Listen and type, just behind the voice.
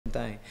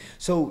thing.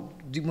 So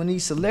when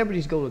these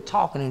celebrities go to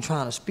talking and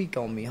trying to speak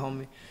on me,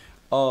 homie,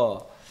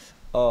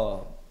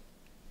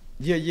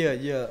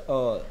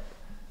 yeah.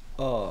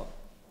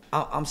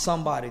 I'm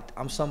somebody.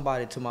 I'm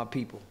somebody to my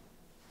people.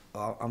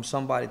 I'm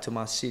somebody to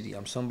my city.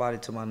 I'm somebody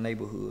to my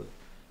neighborhood.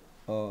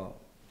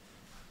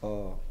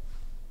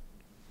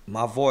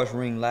 My voice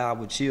ring loud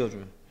with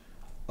children.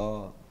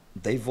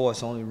 They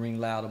voice only ring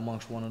loud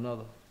amongst one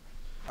another.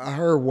 I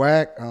heard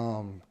Wack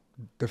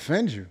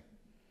defend you.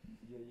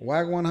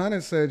 Wack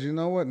 100 said, you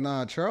know what?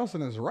 Nah,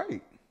 Charleston is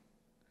right.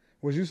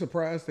 Was you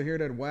surprised to hear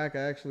that Wack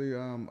actually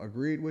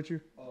agreed with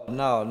you?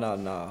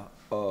 No.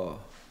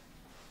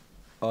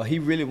 He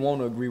really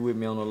want to agree with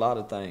me on a lot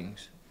of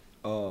things.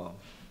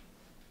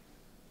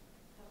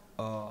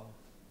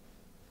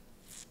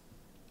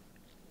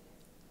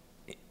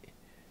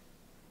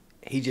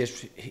 He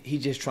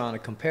just trying to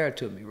compare it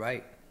to me,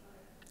 right?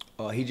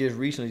 He just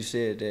recently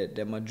said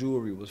that my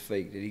jewelry was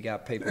fake, that he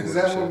got paperwork. Is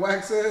that what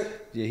Wack said?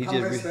 Yeah, I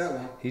missed that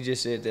one. He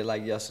just said that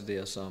like yesterday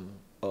or something.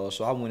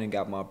 So I went and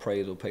got my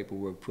appraisal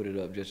paperwork, put it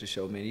up just to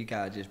show, man, these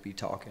guys just be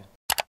talking.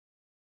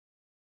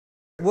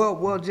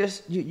 Well,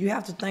 just you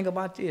have to think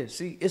about this.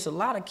 See, it's a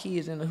lot of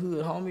kids in the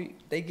hood, homie.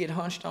 They get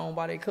hunched on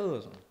by their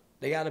cousin.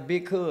 They got a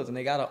big cousin.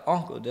 They got an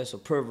uncle that's a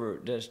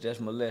pervert that's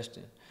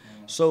molesting.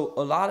 So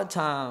a lot of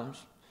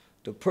times,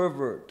 the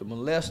pervert, the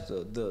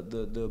molester,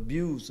 the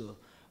abuser,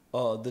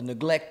 the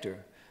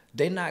neglector,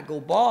 they not go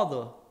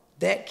bother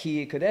that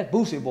kid because that's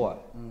Boosie boy,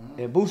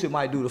 and Boosie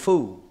might do the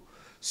fool.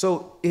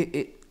 So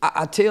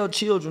I tell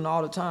children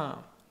all the time,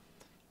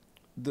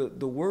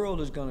 the world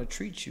is gonna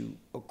treat you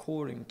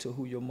according to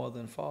who your mother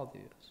and father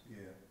is. Yeah.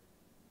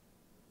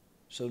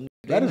 So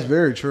that is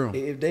very true.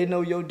 If they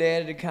know your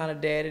daddy, the kind of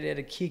daddy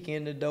that'll kick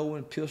in the door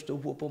and pistol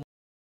whoop them,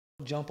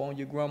 jump on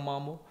your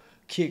grandmama,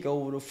 kick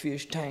over the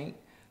fish tank,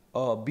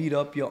 beat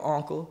up your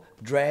uncle,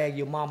 drag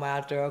your mama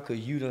out there because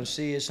you done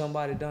said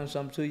somebody done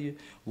something to you,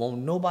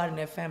 won't nobody in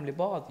that family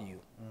bother you.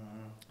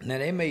 Now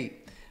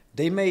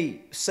they may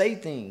say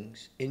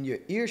things in your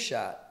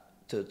earshot,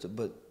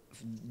 but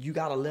you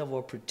got a level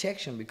of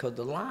protection because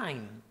the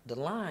line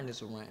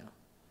is around.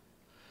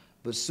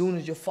 But as soon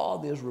as your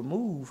father is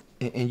removed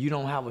and you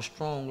don't have a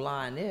strong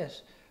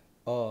lioness,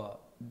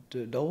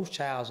 those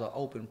childs are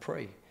open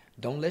prey.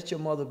 Don't let your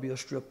mother be a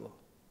stripper.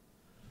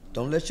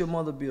 Don't let your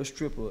mother be a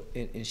stripper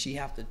and she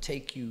have to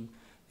take you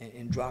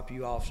and drop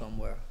you off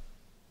somewhere.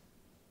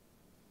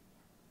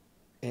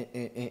 And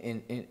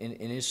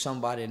it's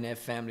somebody in that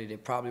family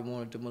that probably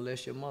wanted to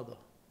molest your mother,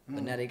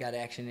 but now they got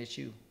action at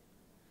you.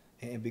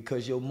 And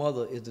because your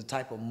mother is the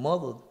type of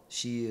mother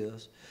she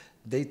is,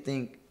 they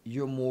think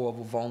you're more of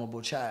a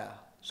vulnerable child.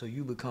 So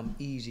you become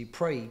easy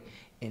prey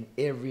in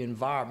every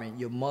environment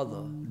your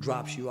mother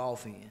drops you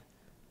off in.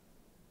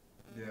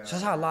 Yeah. So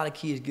that's how a lot of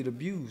kids get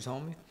abused,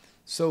 homie.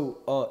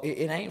 So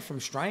it ain't from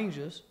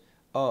strangers,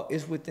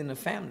 it's within the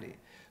family.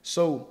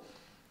 So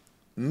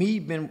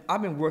I've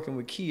been working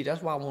with kids.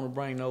 That's why I want to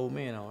bring the old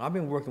man on. I've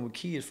been working with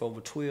kids for over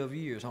 12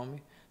 years, homie.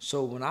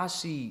 So when I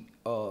see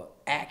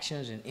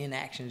actions and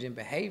inactions and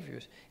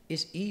behaviors,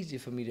 it's easy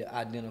for me to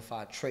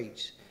identify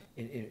traits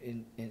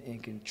and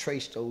can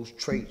trace those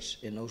traits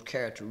and those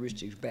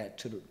characteristics back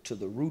to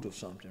the root of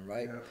something,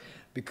 right? Yeah.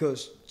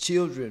 Because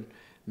children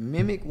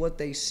mimic what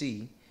they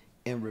see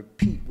and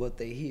repeat what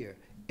they hear,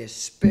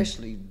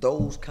 especially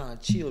those kind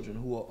of children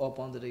who are up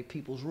under their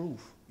people's roof.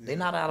 Yeah. They're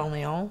not out on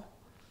their own.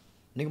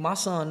 Nigga, my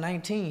son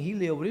 19, he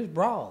live with his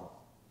broad.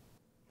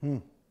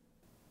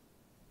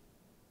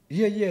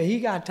 Yeah, he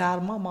got tired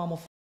of my mama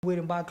with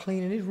him by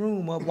cleaning his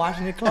room up,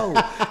 washing his clothes.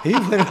 He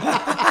went,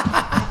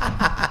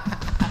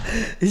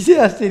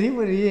 yeah, I said he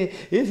went in.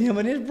 It's him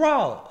and his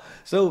broad.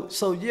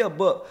 So yeah,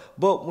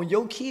 but when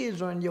your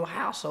kids are in your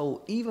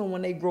household, even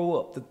when they grow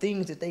up, the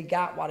things that they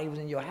got while they was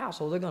in your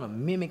household, they're gonna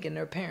mimic in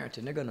their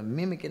parenting. They're gonna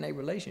mimic in their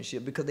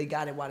relationship because they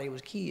got it while they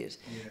was kids,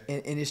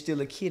 and it's still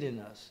a kid in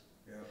us.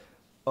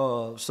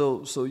 Yeah.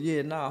 So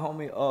yeah, nah,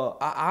 homie.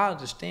 I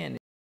understand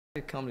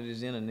it. Come to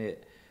this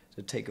internet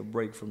to take a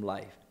break from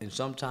life, and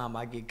sometimes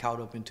I get caught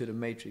up into the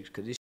matrix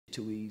because it's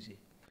too easy.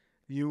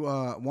 You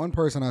one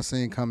person I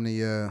seen come to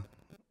you.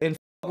 And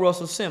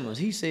Russell Simmons,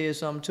 he said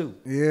something too.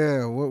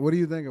 Yeah, what do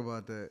you think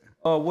about that?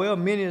 Well,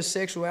 many of the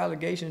sexual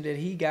allegations that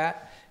he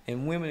got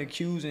and women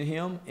accusing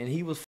him, and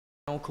he was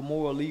on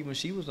Kimora leaving,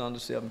 she was under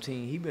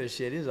 17. He better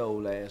shut his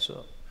old ass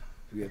up.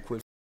 You gotta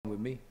quit with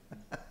me.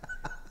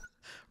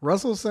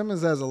 Russell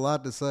Simmons has a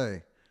lot to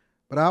say,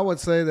 but I would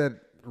say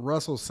that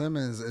Russell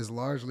Simmons is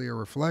largely a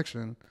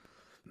reflection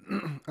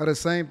of the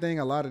same thing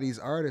a lot of these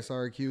artists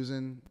are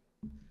accusing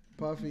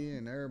Puffy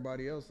and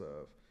everybody else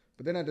of.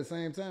 But then at the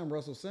same time,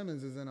 Russell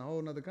Simmons is in a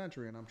whole nother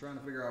country, and I'm trying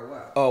to figure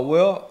out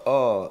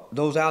why.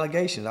 Those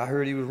allegations, I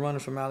heard he was running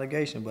from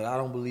allegations, but I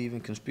don't believe in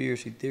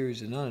conspiracy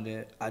theories and none of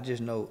that. I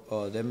just know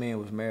that man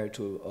was married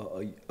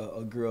to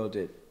a girl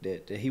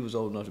that he was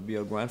old enough to be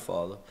a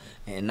grandfather.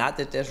 And not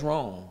that that's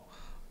wrong,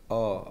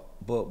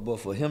 but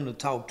for him to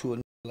talk to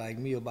a like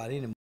me about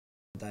any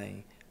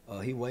thing,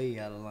 he way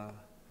out of line.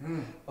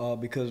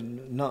 Because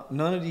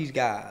none of these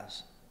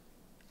guys,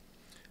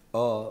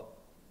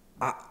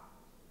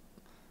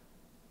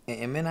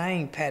 And man, I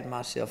ain't patting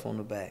myself on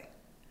the back.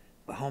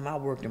 But homie, I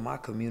worked in my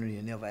community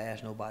and never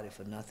asked nobody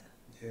for nothing.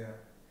 Yeah.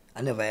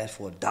 I never asked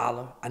for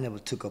 $1. I never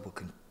took up a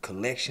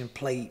collection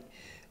plate.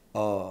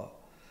 Nah,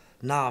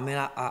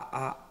 man,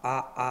 I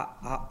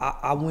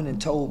went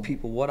and told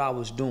people what I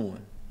was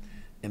doing.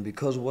 And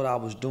because of what I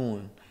was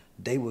doing,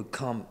 they would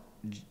come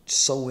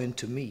so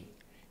into me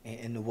and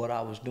into what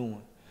I was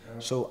doing. Yeah.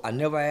 So I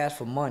never asked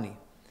for money.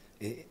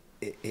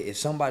 If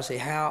somebody say,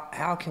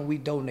 how can we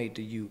donate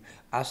to you?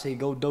 I say,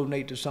 go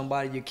donate to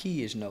somebody your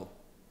kids know.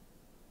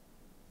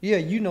 Yeah,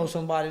 you know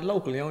somebody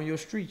locally on your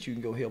street you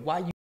can go help. Why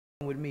you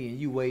with me and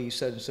you wave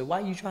such and so?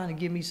 Why you trying to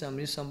give me something?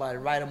 There's somebody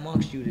right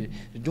amongst you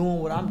that doing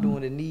what I'm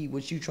doing that need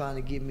what you trying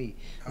to give me.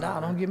 Nah,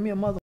 don't give me a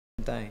mother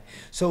thing.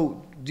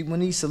 So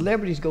when these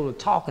celebrities go to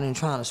talking and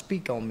trying to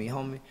speak on me,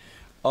 homie,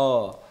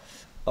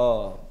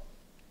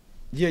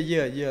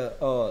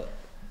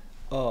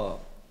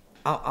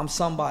 I'm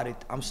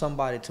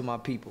somebody to my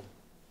people.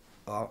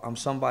 I'm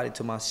somebody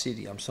to my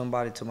city. I'm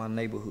somebody to my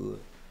neighborhood.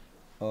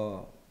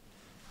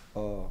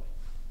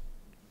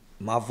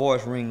 My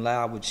voice ring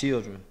loud with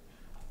children.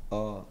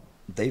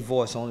 They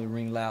voice only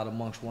ring loud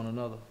amongst one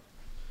another.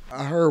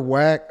 I heard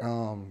Wack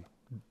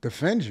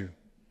defend you.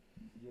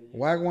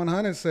 Wack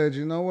 100 said,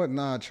 you know what?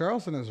 Nah,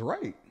 Charleston is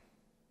right.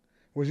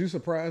 Was you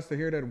surprised to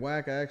hear that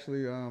Wack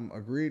actually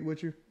agreed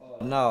with you?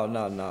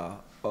 No.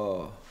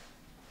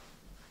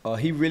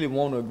 He really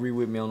want to agree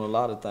with me on a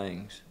lot of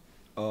things.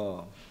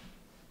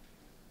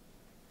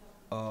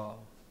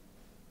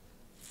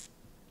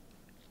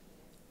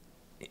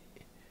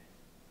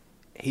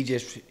 He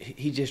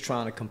just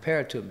trying to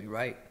compare to me,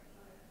 right?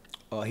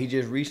 He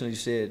just recently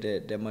said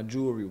that my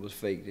jewelry was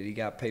fake, that he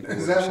got paperwork.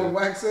 Is that what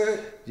Wack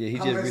said?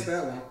 Yeah, I missed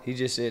that one. He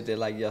just said that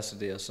like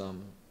yesterday or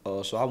something.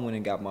 So I went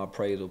and got my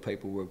appraisal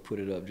paperwork, put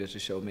it up just to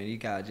show, man, you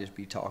gotta just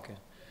be talking.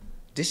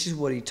 This is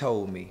what he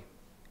told me,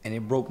 and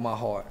it broke my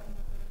heart.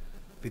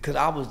 Because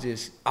I was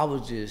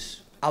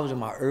in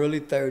my early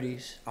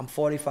 30s. I'm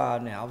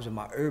 45 now. I was in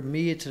my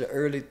mid to the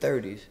early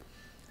 30s.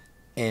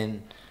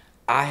 And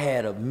I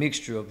had a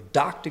mixture of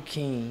Dr.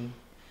 King,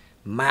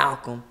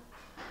 Malcolm,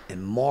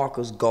 and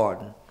Marcus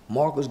Garvey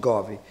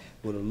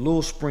with a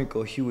little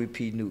sprinkle of Huey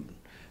P. Newton.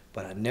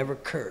 But I never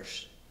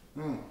cursed.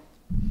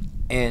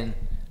 And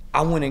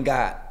I went and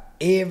got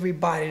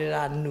everybody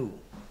that I knew,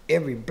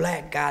 every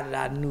black guy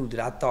that I knew that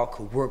I thought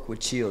could work with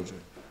children.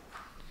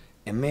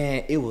 And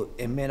man,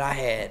 I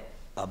had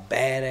a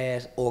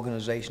badass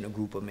organizational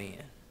group of men.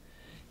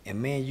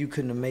 And man, you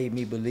couldn't have made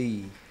me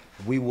believe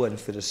we wasn't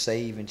for to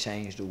save and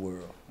change the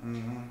world.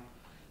 Man,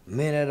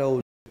 that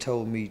old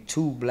told me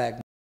 2 black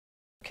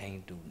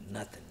can't do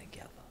nothing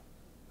together.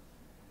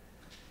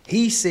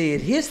 He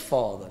said his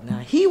father, now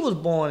he was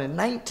born in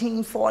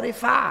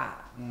 1945.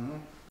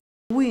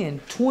 We in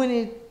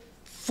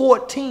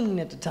 2014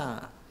 at the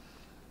time.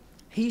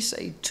 He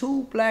say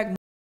 2 black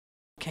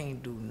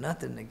can't do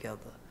nothing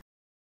together.